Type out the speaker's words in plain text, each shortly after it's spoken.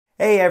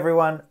Hey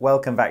everyone,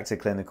 welcome back to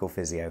Clinical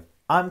Physio.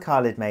 I'm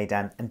Khalid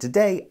Maidan and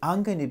today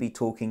I'm going to be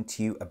talking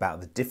to you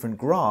about the different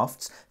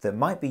grafts that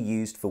might be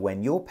used for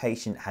when your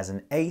patient has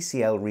an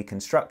ACL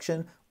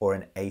reconstruction or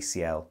an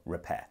ACL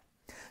repair.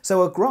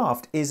 So a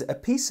graft is a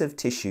piece of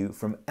tissue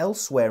from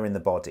elsewhere in the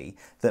body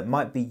that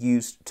might be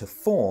used to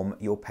form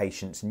your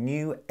patient's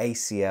new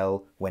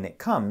ACL when it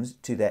comes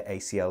to their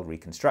ACL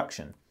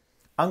reconstruction.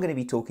 I'm going to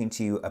be talking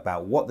to you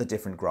about what the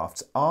different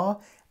grafts are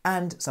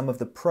and some of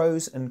the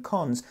pros and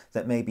cons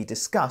that may be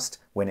discussed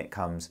when it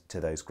comes to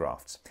those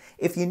grafts.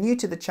 If you're new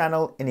to the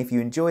channel and if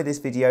you enjoy this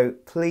video,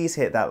 please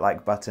hit that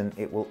like button.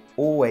 It will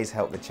always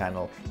help the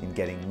channel in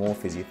getting more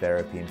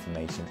physiotherapy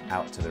information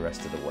out to the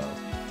rest of the world.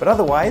 But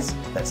otherwise,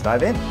 let's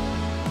dive in.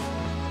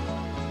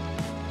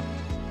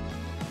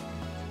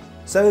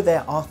 So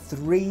there are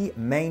three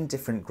main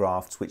different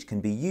grafts which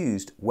can be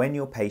used when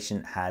your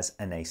patient has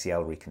an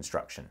ACL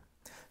reconstruction.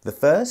 The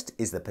first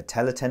is the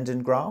patella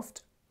tendon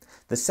graft.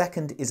 The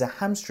second is a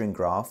hamstring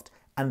graft,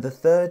 and the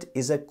third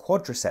is a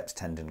quadriceps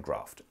tendon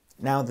graft.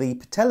 Now, the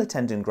patella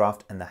tendon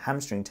graft and the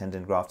hamstring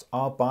tendon graft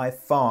are by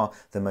far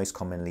the most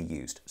commonly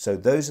used. So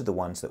those are the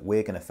ones that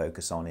we're going to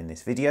focus on in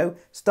this video,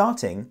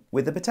 starting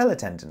with the patella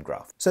tendon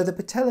graft. So the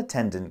patella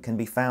tendon can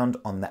be found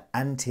on the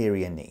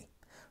anterior knee,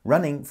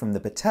 running from the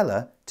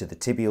patella to the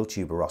tibial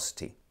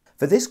tuberosity.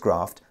 For this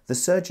graft, the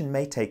surgeon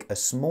may take a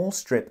small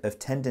strip of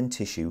tendon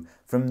tissue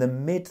from the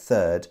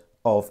mid-third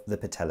of the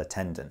patella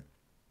tendon.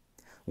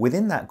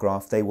 Within that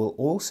graft, they will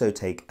also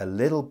take a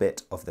little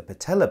bit of the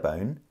patella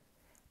bone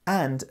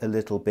and a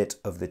little bit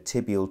of the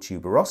tibial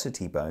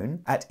tuberosity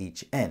bone at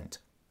each end,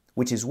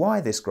 which is why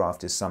this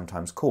graft is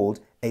sometimes called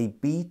a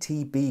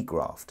BTB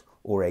graft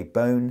or a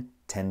bone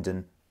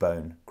tendon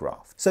bone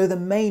graft. So the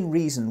main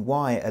reason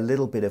why a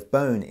little bit of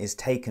bone is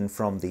taken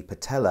from the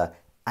patella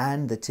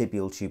and the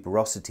tibial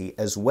tuberosity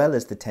as well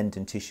as the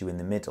tendon tissue in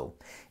the middle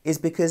is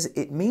because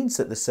it means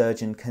that the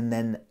surgeon can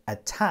then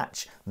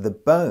attach the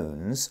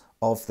bones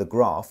of the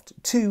graft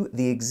to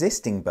the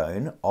existing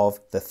bone of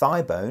the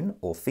thigh bone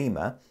or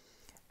femur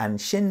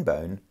and shin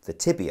bone, the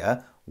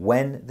tibia,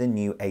 when the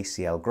new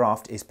ACL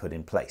graft is put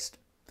in place.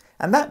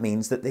 And that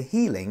means that the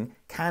healing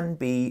can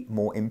be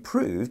more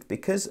improved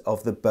because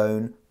of the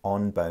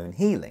bone-on-bone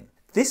healing.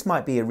 This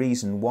might be a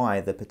reason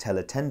why the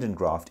patella tendon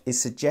graft is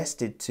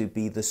suggested to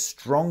be the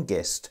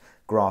strongest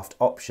graft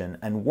option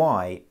and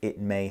why it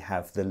may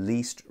have the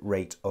least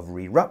rate of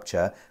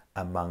re-rupture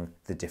among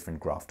the different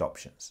graft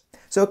options.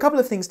 So a couple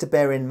of things to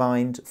bear in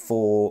mind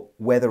for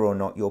whether or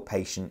not your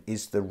patient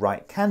is the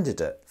right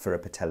candidate for a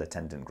patella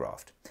tendon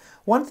graft.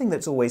 One thing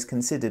that's always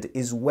considered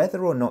is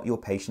whether or not your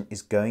patient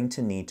is going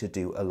to need to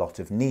do a lot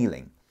of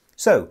kneeling.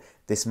 So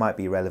this might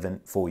be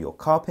relevant for your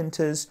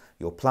carpenters,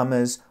 your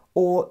plumbers,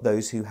 or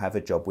those who have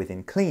a job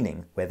within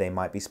cleaning where they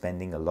might be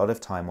spending a lot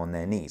of time on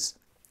their knees.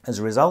 As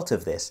a result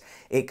of this,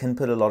 it can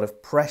put a lot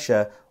of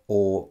pressure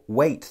or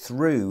weight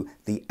through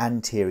the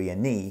anterior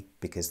knee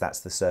because that's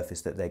the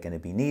surface that they're going to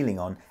be kneeling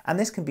on, and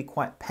this can be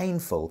quite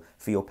painful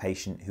for your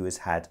patient who has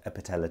had a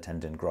patella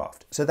tendon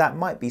graft. So that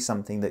might be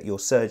something that your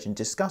surgeon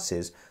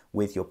discusses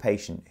with your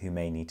patient who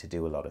may need to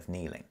do a lot of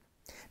kneeling.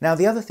 Now,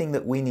 the other thing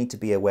that we need to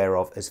be aware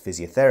of as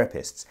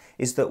physiotherapists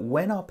is that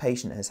when our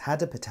patient has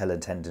had a patella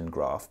tendon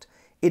graft,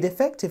 it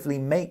effectively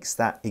makes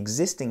that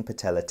existing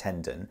patella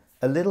tendon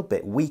a little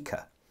bit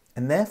weaker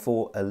and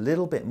therefore a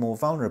little bit more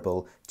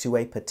vulnerable to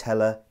a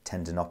patella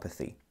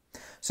tendinopathy.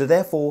 So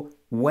therefore,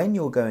 when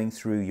you're going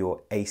through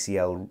your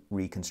ACL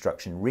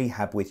reconstruction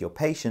rehab with your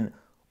patient,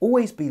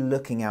 always be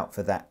looking out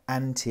for that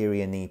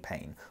anterior knee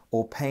pain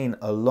or pain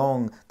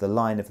along the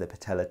line of the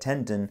patella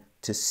tendon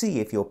to see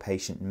if your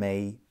patient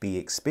may be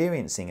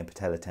experiencing a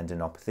patella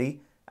tendinopathy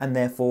and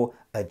therefore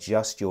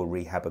adjust your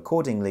rehab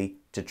accordingly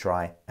to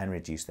try and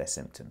reduce their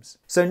symptoms.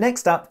 So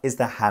next up is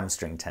the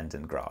hamstring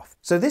tendon graft.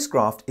 So this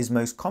graft is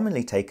most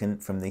commonly taken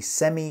from the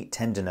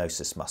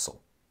semitendinosus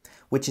muscle,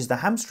 which is the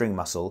hamstring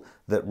muscle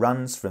that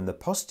runs from the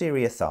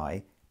posterior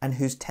thigh and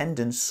whose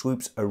tendon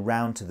swoops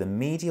around to the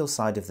medial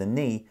side of the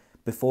knee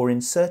before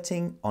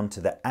inserting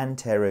onto the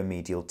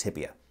anteromedial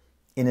tibia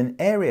in an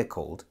area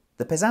called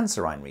the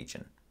Pezanserine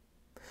region.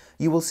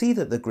 You will see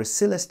that the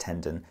gracilis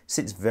tendon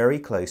sits very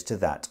close to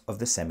that of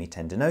the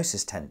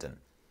semitendinosus tendon,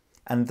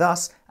 and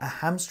thus a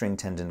hamstring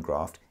tendon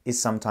graft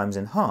is sometimes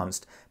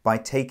enhanced by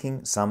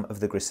taking some of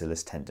the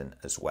gracilis tendon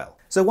as well.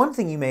 So one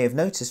thing you may have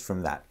noticed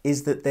from that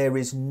is that there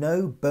is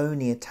no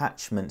bony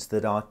attachments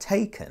that are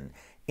taken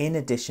in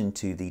addition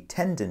to the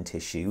tendon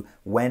tissue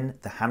when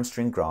the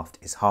hamstring graft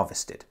is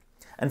harvested.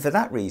 And for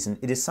that reason,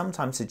 it is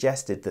sometimes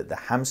suggested that the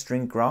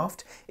hamstring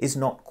graft is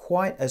not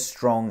quite as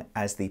strong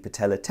as the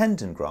patella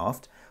tendon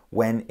graft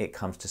when it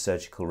comes to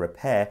surgical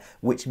repair,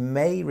 which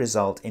may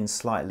result in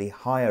slightly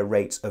higher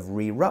rates of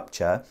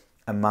re-rupture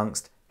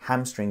amongst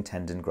hamstring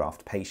tendon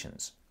graft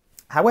patients.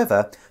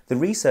 However, the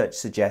research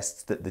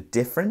suggests that the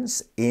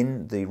difference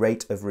in the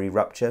rate of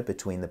re-rupture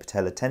between the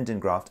patella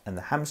tendon graft and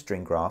the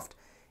hamstring graft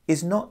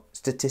is not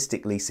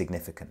statistically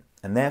significant,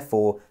 and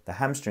therefore the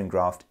hamstring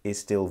graft is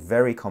still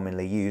very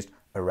commonly used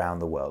around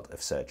the world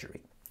of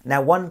surgery.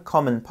 Now, one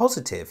common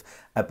positive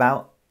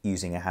about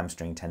using a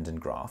hamstring tendon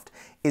graft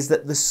is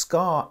that the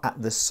scar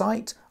at the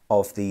site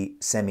of the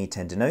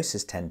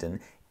semitendinosus tendon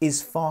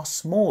is far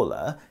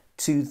smaller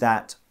to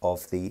that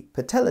of the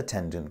patella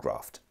tendon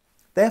graft.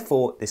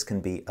 Therefore, this can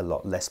be a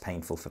lot less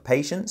painful for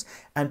patients,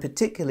 and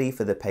particularly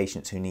for the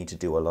patients who need to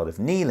do a lot of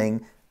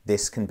kneeling,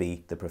 this can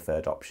be the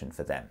preferred option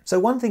for them. So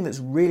one thing that's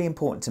really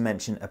important to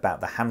mention about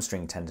the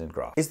hamstring tendon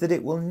graft is that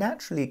it will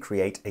naturally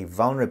create a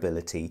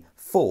vulnerability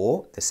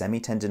for the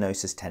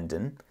semitendinosus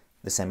tendon,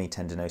 the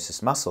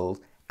semitendinosus muscle,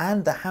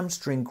 and the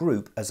hamstring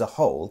group as a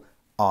whole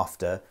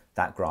after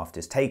that graft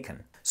is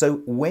taken.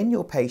 So when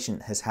your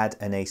patient has had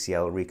an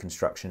ACL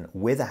reconstruction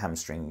with a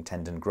hamstring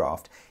tendon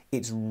graft,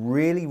 it's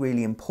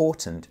really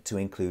important to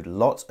include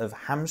lots of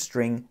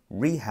hamstring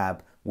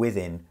rehab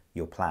within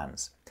your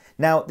plans.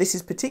 Now, this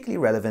is particularly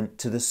relevant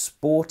to the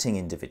sporting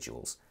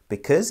individuals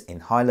because in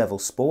high-level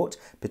sport,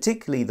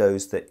 particularly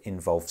those that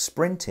involve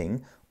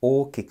sprinting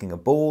or kicking a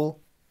ball,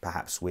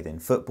 perhaps within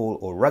football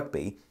or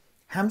rugby,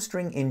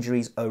 hamstring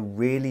injuries are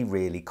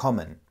really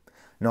common.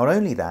 Not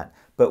only that,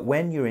 but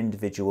when your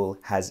individual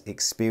has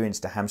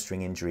experienced a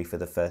hamstring injury for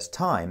the first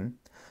time,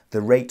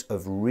 the rate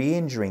of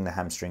re-injuring the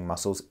hamstring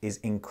muscles is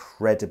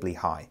incredibly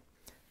high.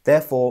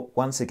 Therefore,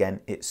 once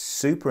again, it's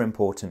super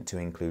important to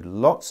include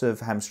lots of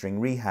hamstring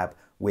rehab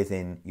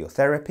within your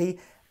therapy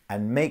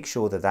and make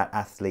sure that that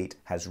athlete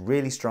has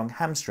really strong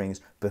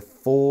hamstrings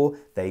before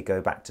they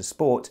go back to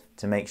sport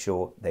to make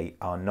sure they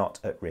are not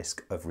at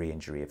risk of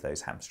re-injury of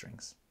those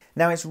hamstrings.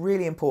 Now, it's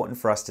really important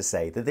for us to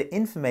say that the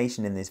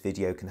information in this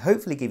video can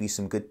hopefully give you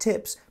some good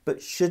tips,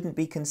 but shouldn't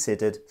be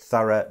considered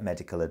thorough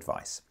medical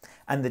advice.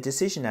 And the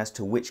decision as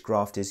to which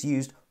graft is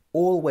used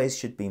always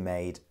should be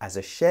made as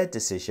a shared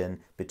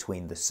decision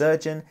between the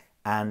surgeon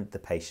and the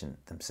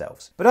patient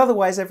themselves. But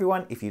otherwise,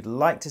 everyone, if you'd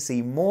like to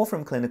see more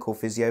from Clinical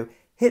Physio,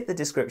 hit the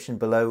description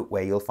below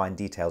where you'll find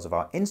details of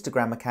our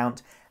Instagram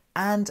account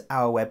and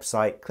our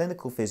website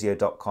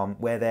clinicalphysio.com,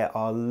 where there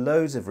are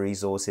loads of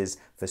resources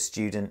for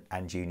student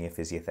and junior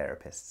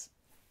physiotherapists.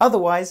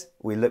 Otherwise,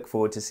 we look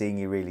forward to seeing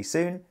you really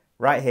soon,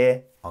 right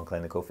here on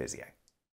Clinical Physio.